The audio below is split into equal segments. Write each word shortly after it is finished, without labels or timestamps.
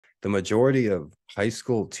the majority of high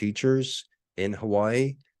school teachers in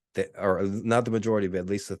Hawaii, that are not the majority, but at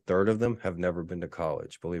least a third of them have never been to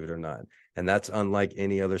college, believe it or not. And that's unlike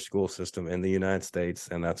any other school system in the United States.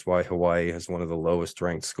 And that's why Hawaii has one of the lowest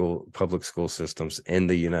ranked public school systems in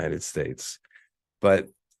the United States. But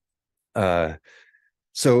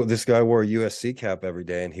so this guy wore a USC cap every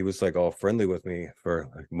day, and he was like all friendly with me for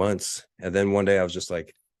like months. And then one day I was just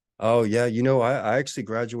like, oh yeah, I actually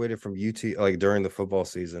graduated from UT like during the football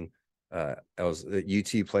season. I was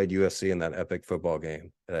UT played USC in that epic football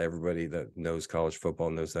game. Everybody that knows college football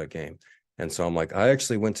knows that game. And so I'm like, I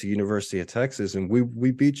actually went to University of Texas, and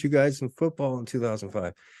we beat you guys in football in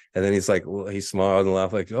 2005. And then he's like, well, he smiled and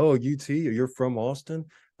laughed like, oh, UT, you're from Austin?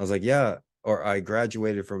 I was like, yeah, or I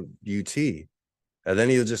graduated from UT. And then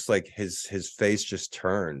he just like his face just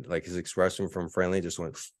turned, like his expression from friendly just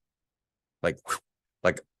went like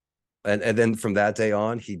like and then from that day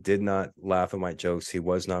on, he did not laugh at my jokes. He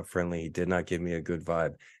was not friendly. He did not give me a good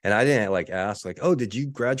vibe. And I didn't like ask like, oh, did you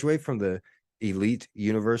graduate from the elite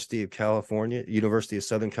University of California, University of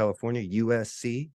Southern California, USC?